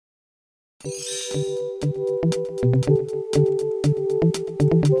All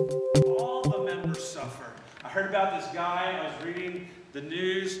the members suffer. I heard about this guy. I was reading the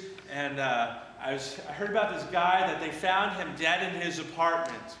news, and I heard about this guy that they found him dead in his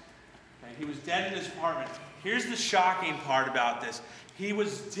apartment. Okay, he was dead in his apartment. Here's the shocking part about this. He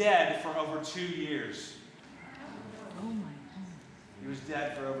was dead for over 2 years. Oh my God. He was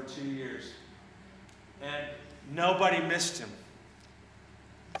dead for over 2 years. And nobody missed him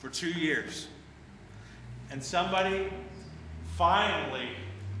for 2 years. And somebody finally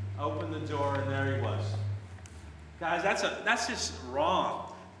opened the door, and there he was. Guys, that's just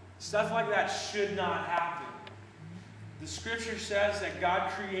wrong. Stuff like that should not happen. The scripture says that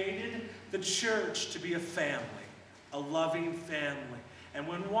God created the church to be a family, a loving family. And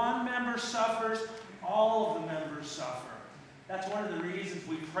when one member suffers, all of the members suffer. That's one of the reasons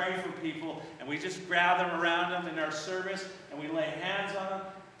we pray for people, and we just grab them around them in our service, and we lay hands on them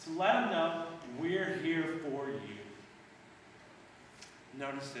to let them know we're here for you.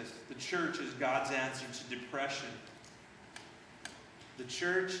 Notice this. The church is God's answer to depression. The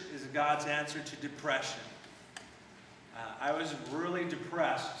church is God's answer to depression. I was really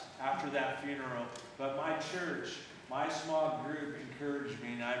depressed after that funeral, but my church, my small group encouraged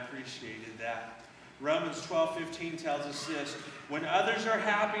me, and I appreciated that. Romans 12:15 tells us this: when others are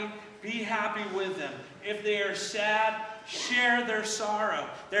happy, be happy with them. If they are sad, share their sorrow.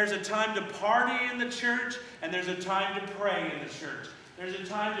 There's a time to party in the church, and there's a time to pray in the church. There's a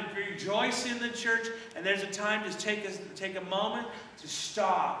time to rejoice in the church, and there's a time to take a moment to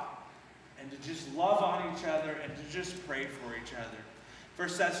stop and to just love on each other and to just pray for each other.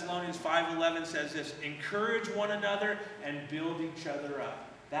 1 Thessalonians 5:11 says this: encourage one another and build each other up.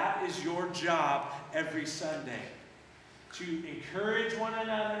 That is your job every Sunday, to encourage one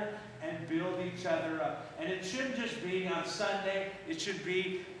another and build each other up. And it shouldn't just be on Sunday, it should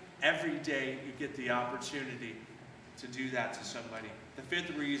be every day you get the opportunity to do that to somebody. The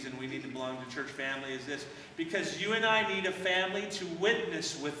fifth reason we need to belong to church family is this: because you and I need a family to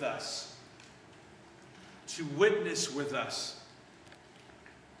witness with us. To witness with us.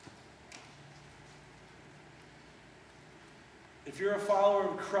 If you're a follower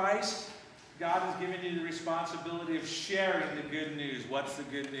of Christ, God has given you the responsibility of sharing the good news. What's the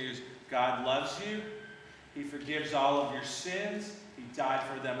good news? God loves you. He forgives all of your sins. He died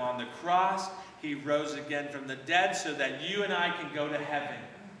for them on the cross. He rose again from the dead so that you and I can go to heaven.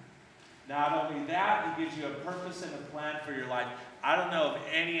 Not only that, He gives you a purpose and a plan for your life. I don't know of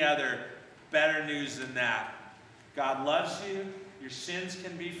any other better news than that. God loves you. Your sins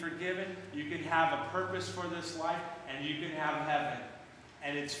can be forgiven. You can have a purpose for this life, and you can have heaven.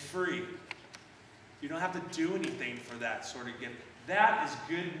 And it's free. You don't have to do anything for that sort of gift. That is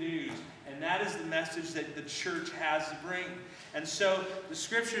good news. And that is the message that the church has to bring. And so the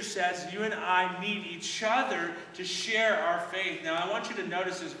scripture says you and I need each other to share our faith. Now I want you to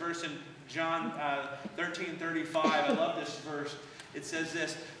notice this verse in John 13:35. I love this verse. It says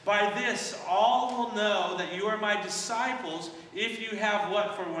this: by this all will know that you are my disciples if you have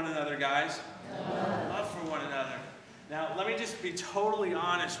what for one another, guys? Love for one another. Now let me just be totally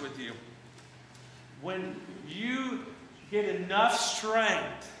honest with you. When you get enough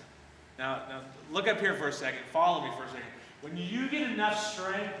strength, now look up here for a second, follow me for a second. When you get enough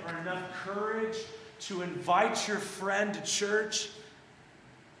strength or enough courage to invite your friend to church,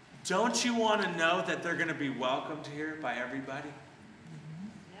 don't you want to know that they're going to be welcomed here by everybody?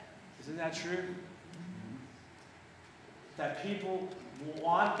 Isn't that true? That people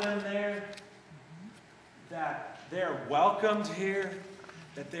want them there, that they're welcomed here,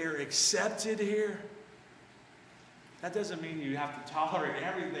 that they're accepted here. That doesn't mean you have to tolerate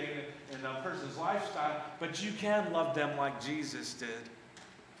everything in a person's lifestyle, but you can love them like Jesus did.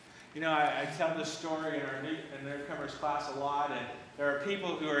 You know, I tell this story in our newcomers class a lot, and there are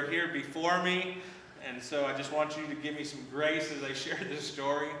people who are here before me, and so I just want you to give me some grace as I share this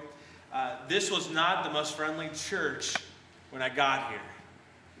story. This was not the most friendly church when I got here.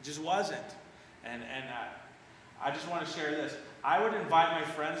 It just wasn't. And I just want to share this. I would invite my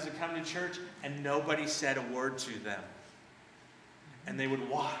friends to come to church, and nobody said a word to them. And they would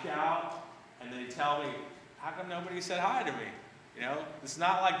walk out, and they'd tell me, how come nobody said hi to me? You know, it's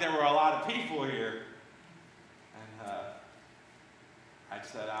not like there were a lot of people here. And I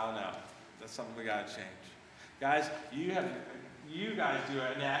said, I don't know. That's something we got to change. Guys, you guys do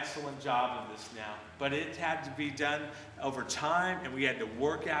an excellent job of this now. But it had to be done over time, and we had to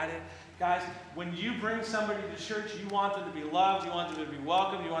work at it. Guys, when you bring somebody to church, you want them to be loved, you want them to be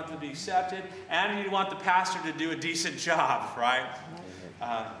welcomed, you want them to be accepted, and you want the pastor to do a decent job, right?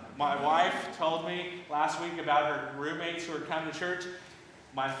 My wife told me last week about her roommates who were coming to church.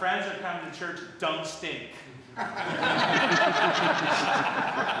 My friends are coming to church, don't stink. It's like,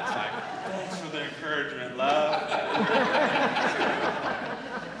 thanks for the encouragement, love.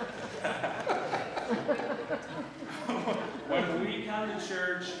 When we come to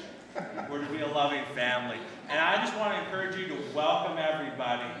church, we're to be a loving family. And I just want to encourage you to welcome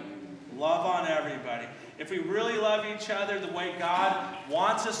everybody. Love on everybody. If we really love each other the way God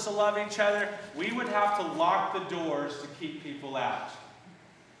wants us to love each other, we would have to lock the doors to keep people out.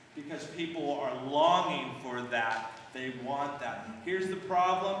 Because people are longing for that. They want that. Here's the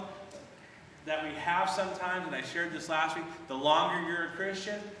problem that we have sometimes, and I shared this last week. The longer you're a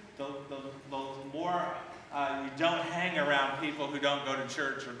Christian, the more you don't hang around people who don't go to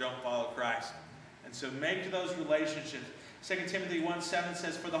church or don't follow Christ. And so make those relationships. 2 Timothy 1:7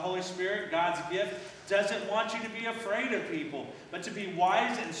 says, for the Holy Spirit, God's gift, doesn't want you to be afraid of people, but to be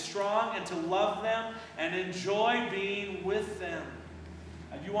wise and strong and to love them and enjoy being with them.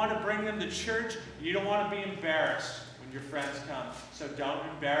 You want to bring them to church, you don't want to be embarrassed when your friends come. So don't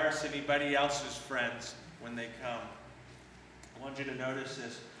embarrass anybody else's friends when they come. I want you to notice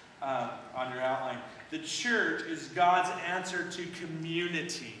this on your outline. The church is God's answer to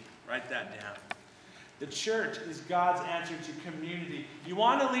community. Write that down. The church is God's answer to community. You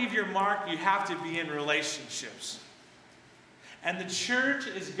want to leave your mark, you have to be in relationships. And the church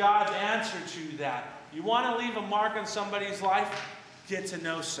is God's answer to that. You want to leave a mark on somebody's life? Get to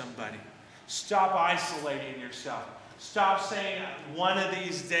know somebody. Stop isolating yourself. Stop saying one of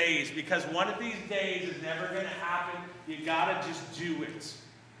these days, because one of these days is never going to happen. You got to just do it.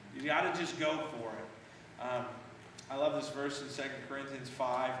 You got to just go for it. I love this verse in 2 Corinthians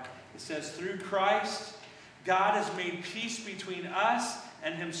 5. It says, through Christ, God has made peace between us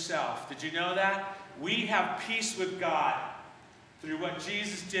and himself. Did you know that? We have peace with God through what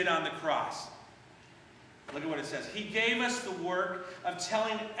Jesus did on the cross. Look at what it says. He gave us the work of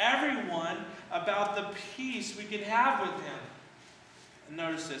telling everyone about the peace we can have with him. And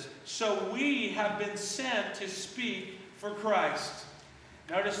notice this. So we have been sent to speak for Christ.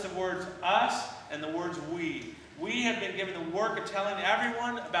 Notice the words us and the words we. We have been given the work of telling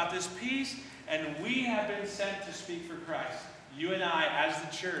everyone about this peace, and we have been sent to speak for Christ. You and I, as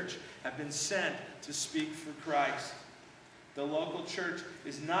the church, have been sent to speak for Christ. The local church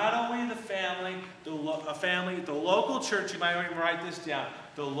is not only the family, the local church, you might even write this down,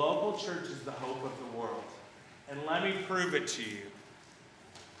 the local church is the hope of the world. And let me prove it to you.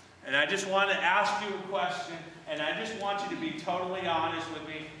 And I just want to ask you a question, and I just want you to be totally honest with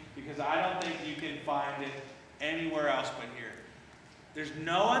me, because I don't think you can find it anywhere else but here. There's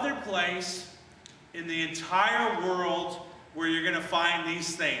no other place in the entire world where you're going to find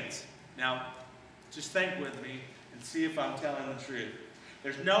these things. Now, just think with me and see if I'm telling the truth.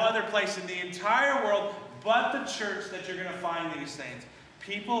 There's no other place in the entire world but the church that you're going to find these things.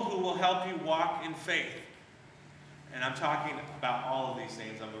 People who will help you walk in faith. And I'm talking about all of these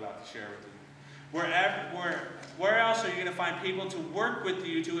things I'm about to share with you. Where else are you going to find people to work with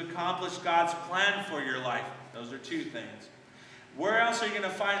you to accomplish God's plan for your life? Those are two things. Where else are you going to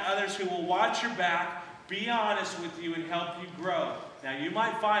find others who will watch your back, be honest with you, and help you grow? Now, you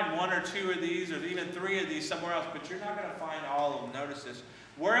might find one or two of these, or even three of these somewhere else, but you're not going to find all of them. Notice this.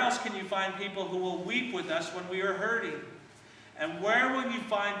 Where else can you find people who will weep with us when we are hurting? And where will you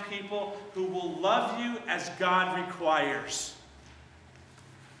find people who will love you as God requires?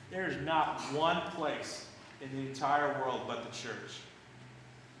 There is not one place in the entire world but the church.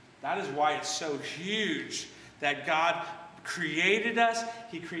 That is why it's so huge that God created us,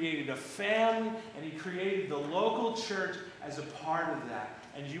 he created a family, and he created the local church as a part of that.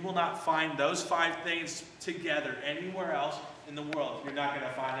 And you will not find those 5 things together anywhere else in the world. You're not going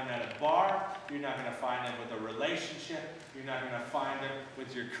to find them at a bar. You're not going to find them with a relationship. You're not going to find them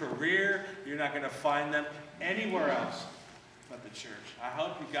with your career. You're not going to find them anywhere else but the church. I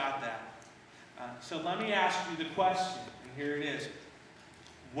hope you got that. So let me ask you the question, and here it is.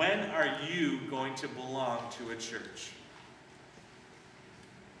 When are you going to belong to a church?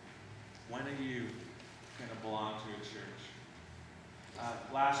 When are you going to belong to a church?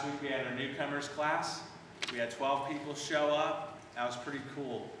 Last week we had our newcomers class. We had 12 people show up. That was pretty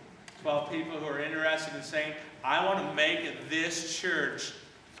cool. 12 people who are interested in saying, I want to make this church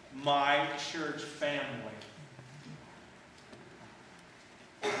my church family.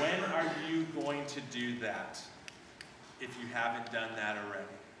 When are you going to do that if you haven't done that already?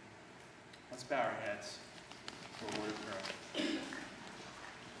 Let's bow our heads for a word of prayer.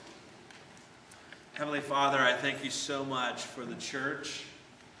 Heavenly Father, I thank you so much for the church.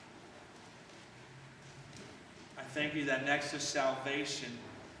 I thank you that next to salvation,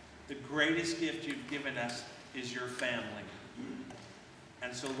 the greatest gift you've given us is your family. And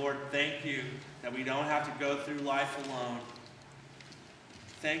And so, Lord, thank you that we don't have to go through life alone.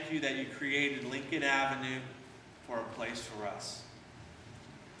 Thank you that you created Lincoln Avenue for a place for us.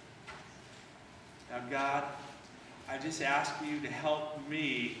 Now, God, I just ask you to help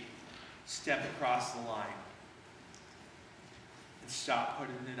me step across the line and stop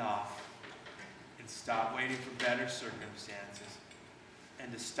putting it off and stop waiting for better circumstances and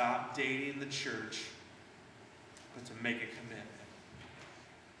to stop dating the church, but to make a commitment.